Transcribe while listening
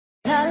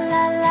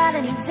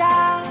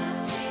la-di-da.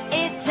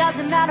 It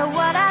doesn't matter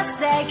what I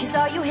say, cause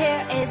all you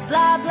hear is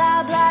blah,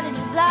 blah, blah,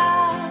 blah,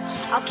 blah.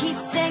 I'll keep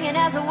singing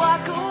as I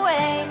walk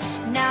away.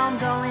 Now I'm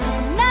going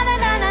na na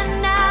na na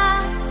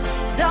na,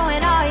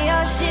 throwing all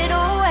your shit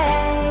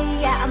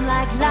away. Yeah, I'm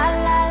like la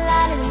la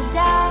la da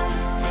da,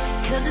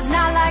 cause it's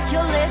not like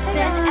you'll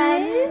listen.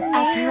 And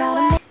I can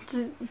write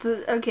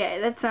Okay,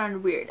 that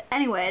sounded weird.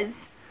 Anyways,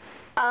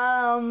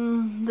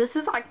 this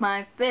is like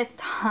my 5th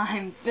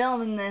time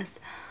filming this,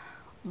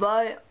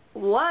 but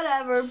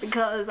whatever,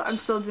 because I'm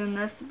still doing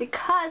this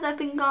because I've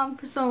been gone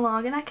for so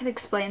long, and I could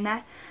explain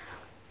that,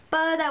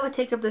 but that would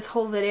take up this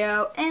whole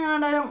video,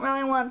 and I don't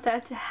really want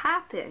that to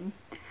happen.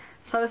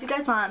 So if you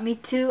guys want me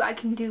to, I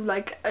can do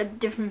like a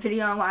different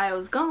video on why I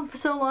was gone for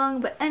so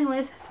long, but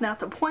anyways, that's not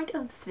the point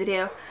of this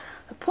video.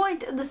 The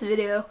point of this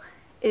video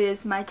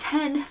is my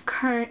 10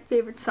 current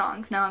favorite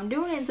songs. Now I'm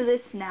doing into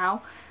this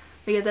now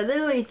because I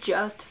literally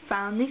just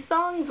found these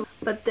songs,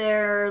 but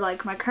they're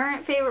like my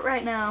current favorite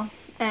right now,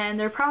 and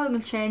they're probably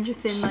gonna change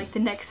within like the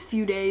next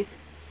few days,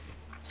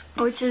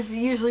 which is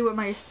usually what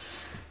my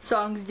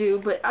songs do,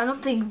 but I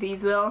don't think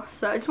these will.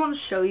 So I just want to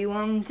show you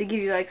one to give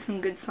you like some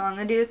good song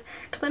ideas,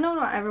 because I know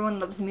not everyone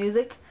loves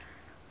music,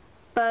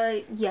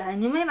 but yeah,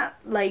 and you may not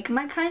like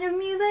my kind of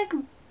music,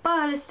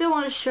 but I still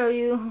want to show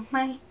you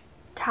my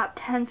top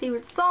 10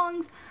 favorite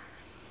songs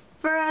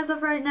for as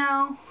of right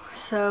now.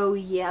 So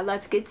yeah,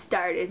 let's get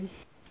started.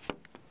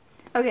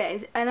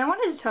 Okay, and I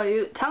wanted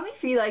to tell me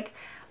if you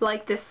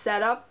like this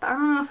setup. I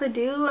don't know if I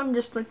do. I'm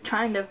just like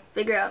trying to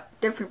figure out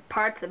different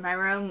parts of my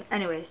room.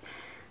 Anyways,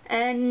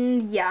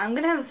 and yeah, I'm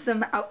gonna have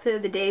some outfit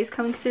of the days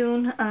coming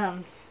soon.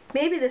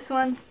 Maybe this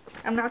one.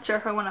 I'm not sure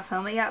if I want to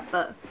film it yet,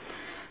 but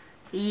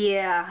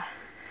yeah,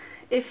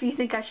 if you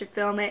think I should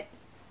film it,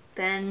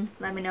 then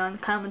let me know in the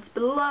comments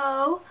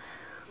below.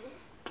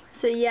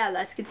 So yeah,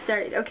 let's get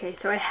started. Okay,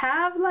 so I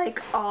have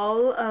like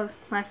all of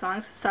my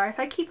songs. Sorry if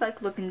I keep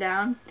like looking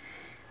down.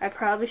 I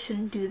probably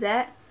shouldn't do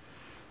that.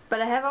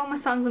 But I have all my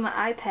songs on my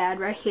iPad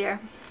right here.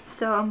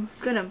 So I'm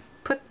gonna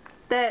put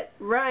that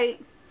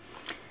right.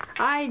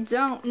 I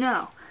don't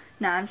know.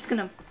 Now I'm just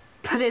gonna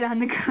put it on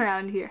the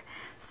ground here.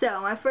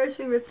 So my first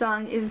favorite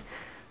song is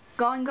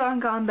Gone Gone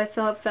Gone by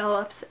Philip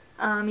Phillips.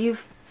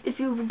 If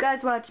you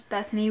guys watch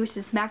Bethany, which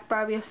is Mac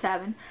Barbie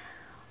 07,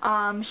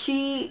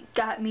 she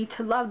got me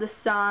to love this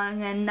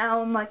song, and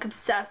now I'm like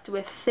obsessed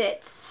with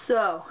it.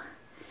 So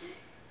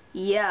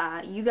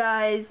yeah, you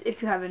guys,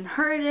 if you haven't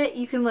heard it,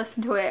 you can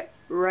listen to it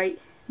right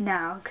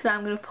now, because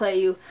I'm gonna play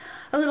you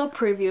a little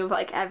preview of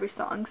like every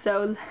song.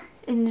 So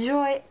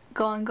enjoy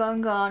Gone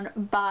Gone Gone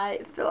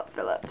by Philip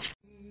Phillips.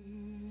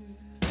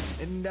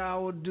 And I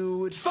will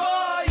do it for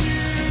you.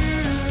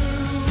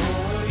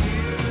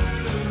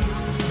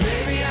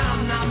 Baby,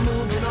 I'm not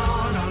moving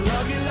on. I'll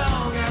love you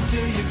long after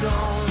you're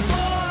gone.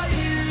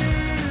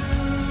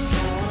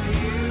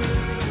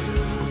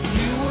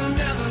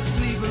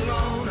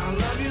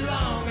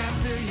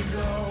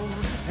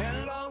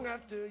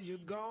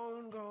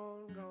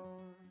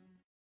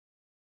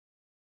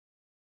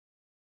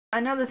 I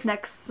know this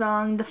next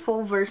song, the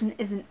full version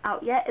isn't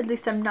out yet, at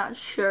least I'm not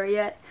sure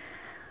yet,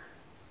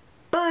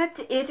 but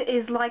it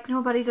is Like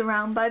Nobody's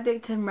Around by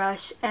Big Time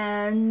Rush,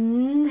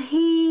 and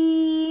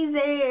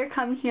they're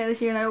coming here this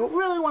year, and I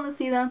really want to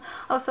see them.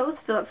 Oh, so is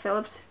Philip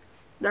Phillips.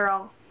 They're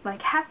all,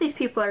 like, half these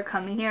people are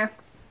coming here.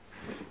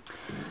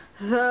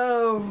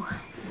 So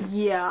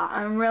yeah,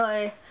 I'm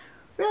really,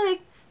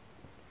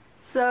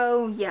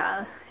 so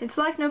yeah, it's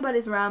Like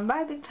Nobody's Around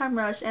by Big Time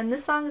Rush, and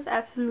this song is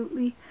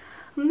absolutely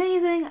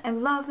amazing. I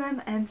love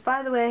them, and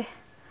by the way,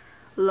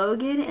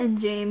 Logan and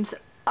James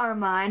are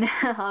mine.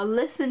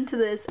 Listen to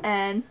this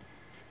and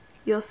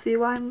you'll see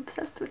why I'm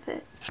obsessed with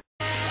it.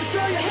 So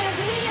throw your hands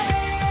in the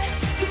air,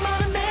 come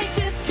on and make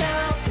this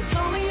count. It's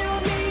only you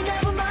and me,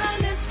 never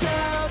mind this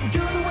crowd.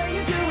 Do it the way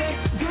you do it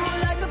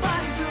like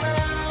nobody's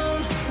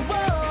around.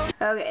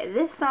 Whoa. Okay,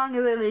 this song I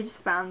literally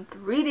just found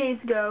 3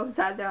 days ago. It's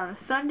out there on a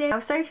Sunday. I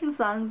was searching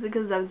songs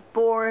because I was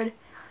bored.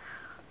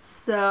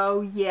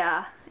 So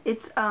yeah,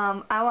 it's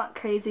I Want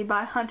Crazy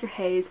by Hunter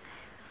Hayes.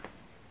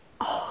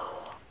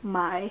 Oh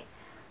my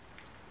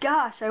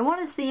gosh, I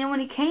wanted to see him when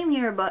he came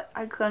here, but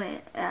I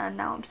couldn't, and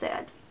now I'm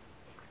sad.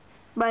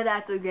 But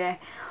that's okay.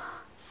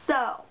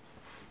 So,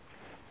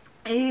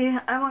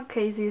 I Want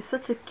Crazy is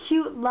such a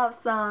cute love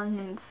song,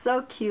 and it's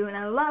so cute, and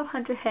I love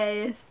Hunter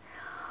Hayes.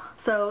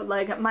 So,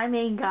 like, my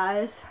main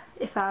guys,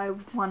 if I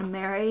want to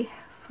marry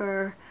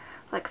for,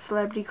 like,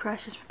 celebrity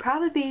crushes, would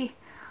probably be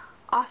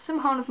Austin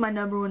Mahone is my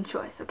 #1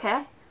 choice,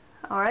 okay?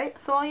 Alright?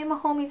 So all you my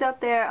homies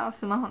out there,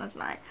 Austin Mahone is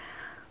mine.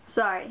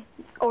 Sorry.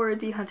 Or it'd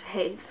be Hunter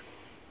Hayes.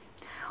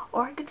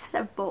 Or I could just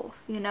have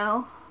both, you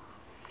know?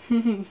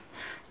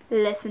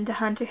 Listen to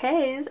Hunter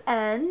Hayes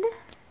and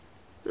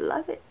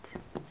love it.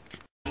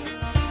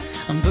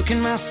 I'm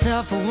booking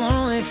myself a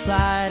one-way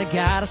flight. I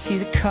gotta see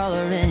the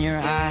color in your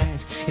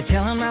eyes. You're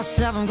telling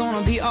myself I'm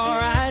gonna be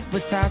alright.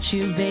 Without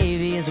you,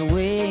 baby, is a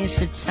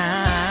waste of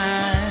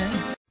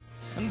time.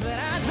 But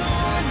I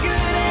don't want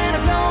good and I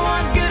don't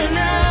want good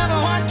enough.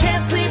 I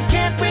can't sleep,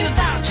 can't breathe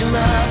without your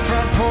love.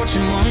 Front porch porch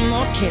and one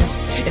more kiss.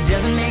 It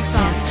doesn't make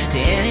sense to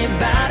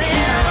anybody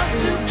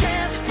else who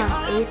cares for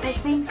all 8th, I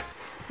think.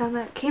 So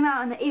that came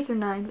out on the 8th or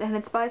 9th, and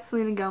it's by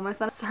Selena Gomez.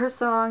 Her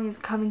song is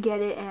Come and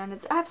Get It, and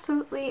it's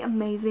absolutely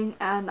amazing,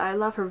 and I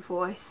love her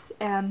voice,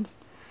 and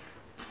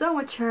it's so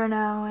mature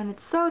now, and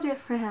it's so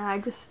different, and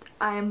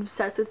I am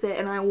obsessed with it,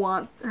 and I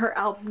want her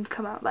album to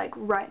come out like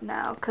right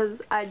now,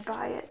 because I'd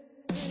buy it.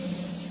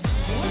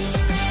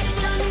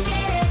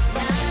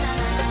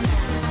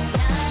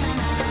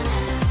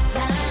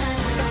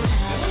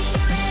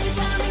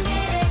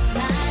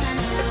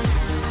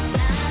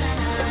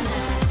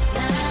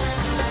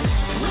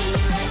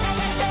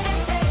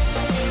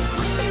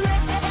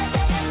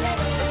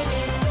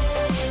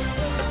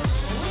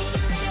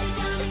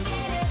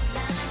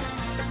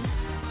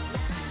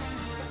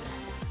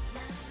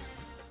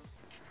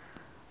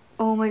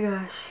 Oh my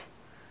gosh,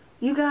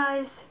 you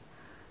guys,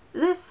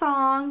 this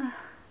song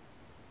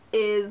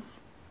is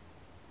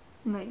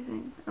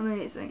amazing,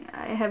 amazing.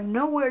 I have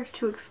no words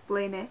to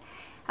explain it,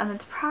 and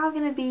it's probably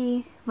gonna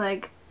be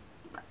like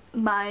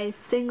my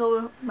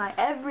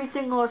every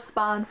single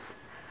response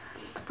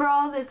for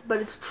all this, but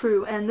it's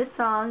true. And this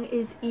song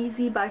is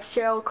Easy by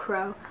Sheryl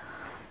Crow.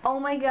 Oh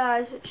my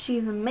gosh,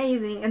 she's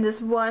amazing. And this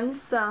one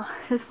song,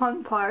 this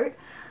one part,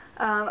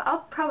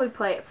 I'll probably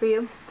play it for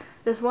you.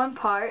 This one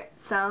part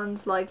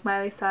sounds like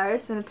Miley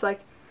Cyrus, and it's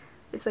like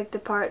the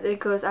part that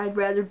goes, I'd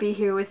rather be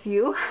here with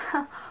you.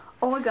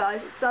 Oh my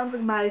gosh, it sounds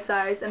like Miley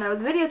Cyrus. And I was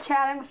video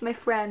chatting with my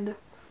friend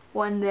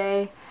one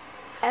day,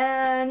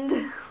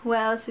 and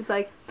well, she's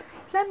like,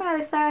 is that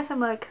Miley Cyrus?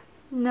 I'm like,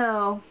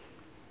 no.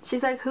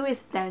 She's like, who is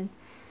it then?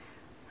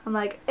 I'm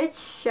like, it's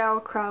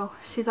Sheryl Crow.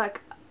 She's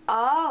like,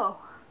 oh,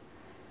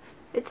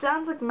 it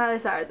sounds like Miley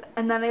Cyrus.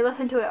 And then I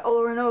listened to it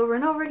over and over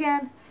and over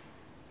again,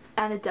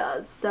 and it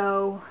does.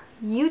 So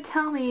you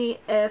tell me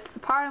if the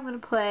part I'm going to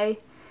play,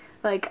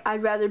 like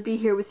I'd rather be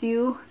here with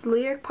you, the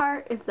lyric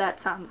part, if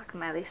that sounds like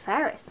Miley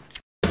Cyrus.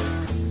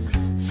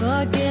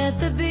 Forget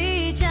the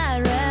beach,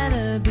 I'd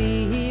rather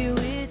be here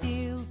with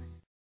you.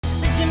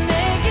 But you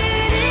make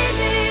it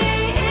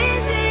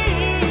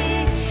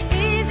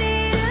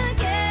easy to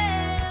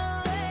get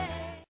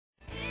away.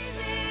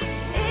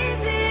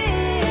 Easier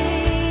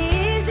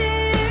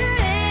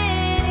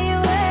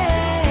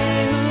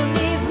anyway. Who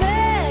needs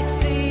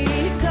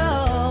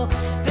Mexico?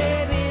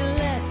 Baby,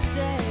 let's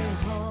stay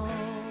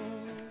home.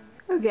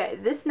 Okay,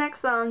 this next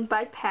song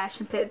by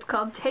Passion Pit, it's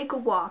called Take a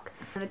Walk,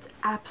 and it's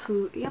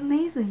absolutely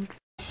amazing.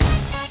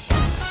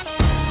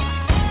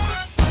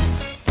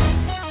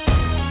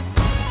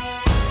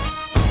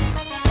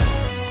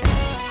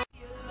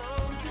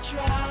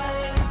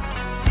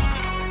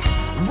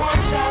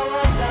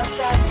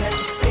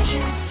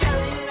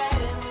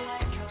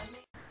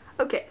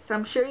 Okay, so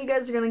I'm sure you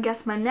guys are gonna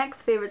guess my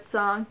next favorite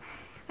song.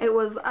 It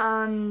was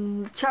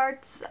on the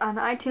charts on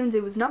iTunes.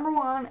 It was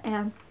 #1,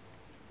 and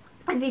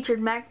I featured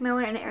Mac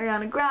Miller and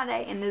Ariana Grande,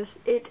 and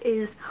it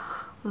is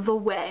The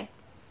Way.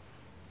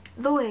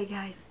 The Way,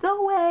 guys.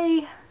 The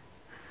Way.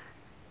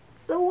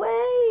 The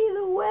Way,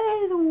 the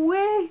Way, the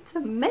Way. It's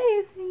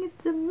amazing.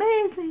 It's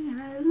amazing.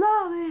 And I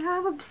love it.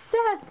 I'm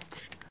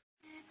obsessed.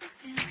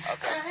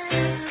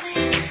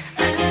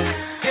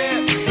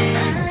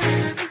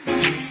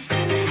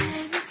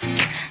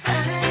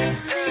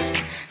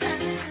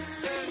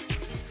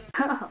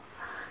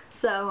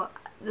 So,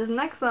 this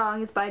next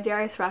song is by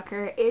Darius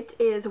Rucker. It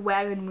is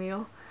Wagon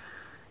Wheel.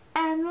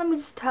 And let me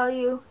just tell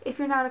you, if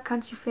you're not a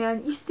country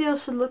fan, you still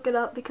should look it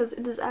up because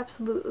it is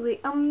absolutely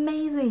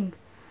amazing.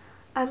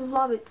 I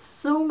love it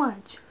so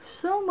much,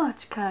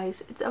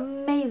 guys. It's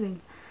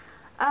amazing.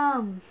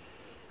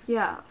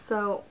 Yeah,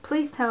 so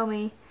please tell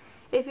me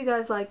if you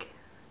guys like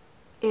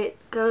it,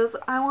 because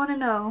I want to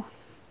know.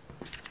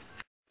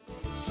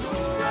 So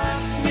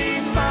rock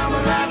me,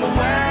 mama, like a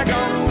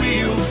wagon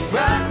wheel.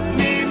 Rock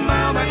me,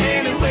 mama,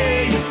 any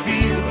way you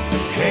feel.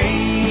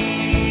 Hey,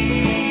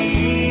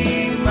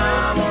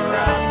 mama,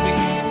 rock me.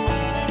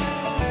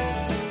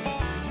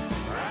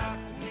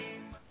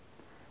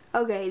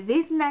 Okay,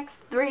 these next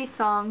 3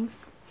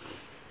 songs,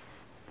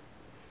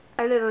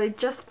 I literally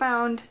just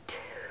found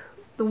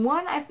the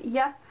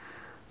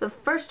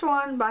first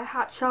one by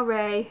Hot Shell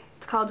Ray,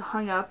 it's called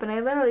Hung Up, and I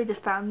literally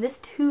just found this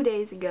 2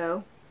 days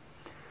ago.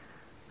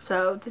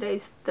 So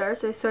today's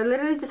Thursday, so I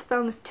literally just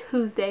found this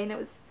Tuesday, and it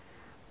was,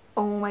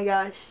 oh my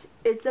gosh,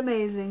 it's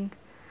amazing.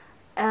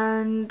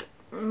 And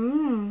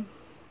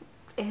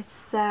it's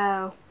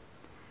so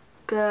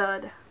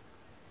good.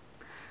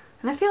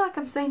 And I feel like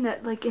I'm saying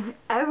that like in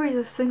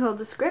every single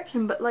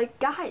description, but like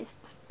guys,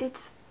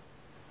 it's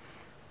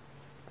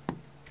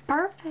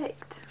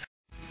perfect.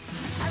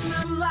 And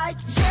I'm like,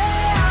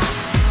 yeah,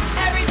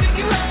 everything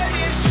you heard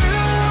is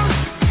true.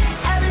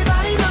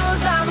 Everybody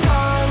knows I'm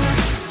hung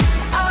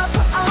up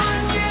on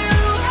you.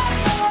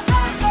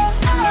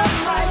 And I'm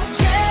like,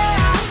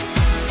 yeah,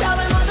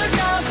 telling other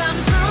girls I'm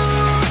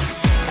through.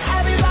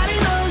 Everybody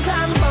knows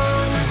I'm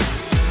hung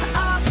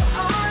up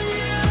on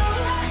you.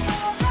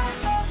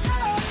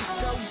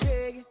 So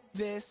big,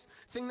 this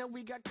thing that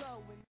we got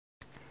going.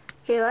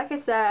 Okay, like I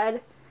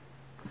said,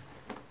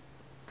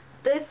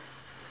 this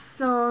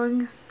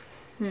song,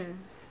 it's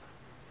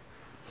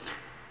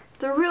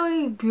a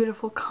really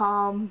beautiful,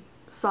 calm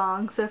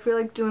song. So if you're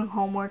like doing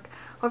homework,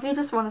 or if you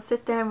just want to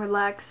sit there and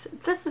relax,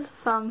 this is a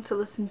song to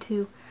listen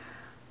to.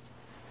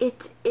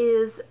 It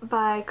is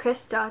by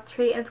Chris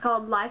Daughtry, and it's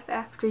called Life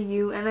After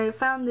You, and I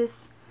found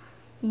this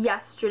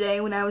yesterday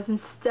when I was in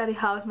study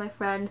hall with my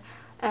friend,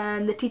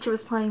 and the teacher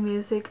was playing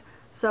music,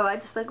 so I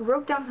just like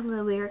wrote down some of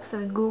the lyrics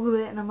and Googled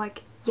it, and I'm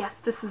like, yes,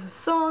 this is a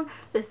song,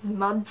 this is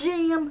my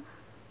jam,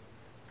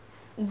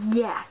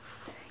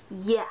 yes,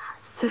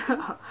 yes.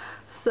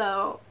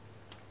 So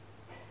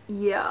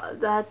yeah,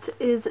 that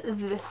is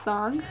this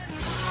song.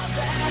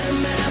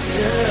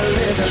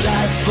 There's a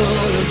life full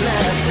of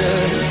laughter.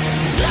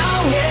 As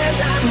long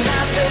as I'm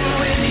laughing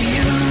with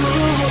you,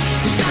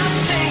 I'm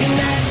thinking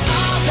that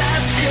all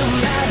that still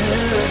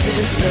matters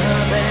is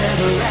love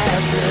ever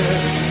after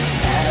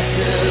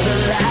the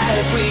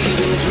life we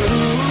go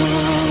through.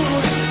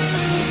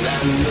 'Cause I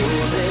know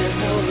there's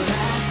no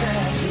life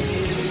after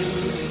you.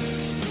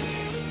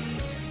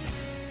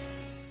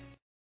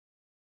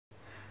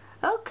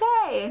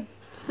 Okay,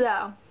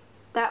 so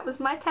that was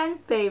my 10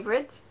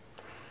 favorites,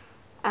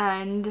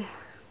 and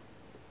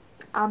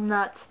I'm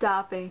not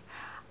stopping.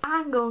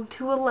 I'm going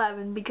to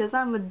 11 because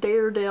I'm a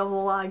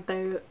daredevil like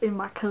that in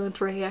my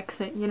country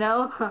accent, you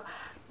know?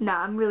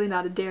 Nah, I'm really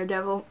not a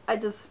daredevil. I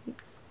just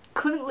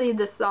couldn't leave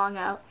this song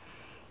out.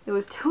 It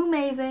was too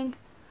amazing,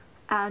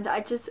 and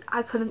I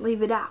couldn't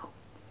leave it out.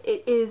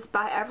 It is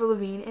by Avril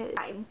Lavigne.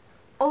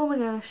 Oh my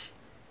gosh,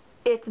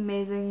 it's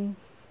amazing.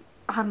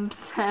 I'm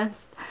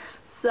obsessed.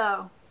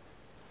 So,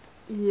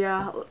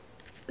 yeah.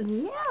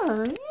 Singing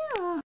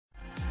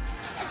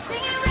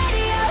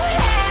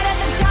Radiohead at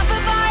the top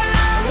of our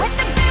lungs, with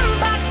the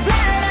boombox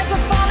blaring as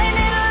we're falling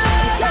in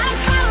love. Gotta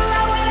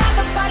follow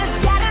whatever, but it's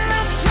getting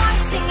us drunk.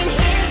 Singing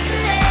here's to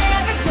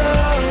never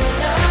growing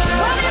up.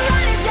 When we're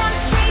running down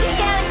the street, you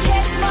gotta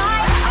catch my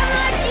eye. I'm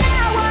like,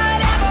 yeah,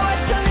 whatever,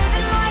 we're still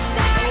living like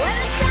that. When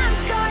the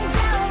sun's going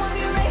down, we'll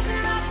be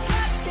raising our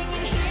cups,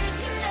 singing here's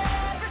to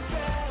never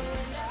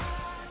growing up.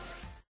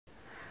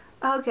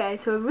 Okay,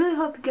 so I really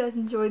hope you guys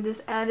enjoyed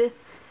this, and if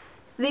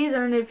these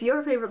are any of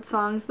your favorite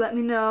songs, let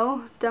me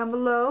know down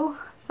below.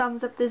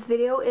 Thumbs up this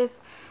video if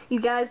you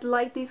guys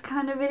like these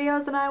kind of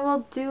videos, and I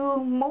will do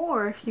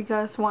more. If you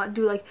guys want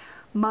to do like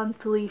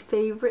monthly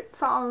favorite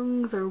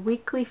songs or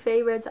weekly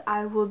favorites,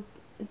 I will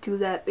do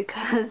that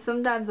because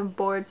sometimes I'm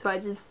bored, so I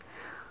just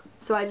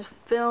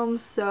film.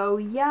 So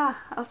yeah,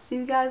 I'll see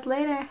you guys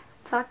later.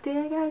 Talk to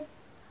you guys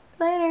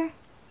later.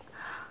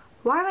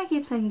 Why do I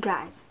keep saying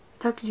guys?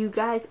 Talk to you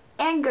guys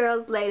and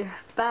girls later.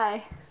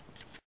 Bye.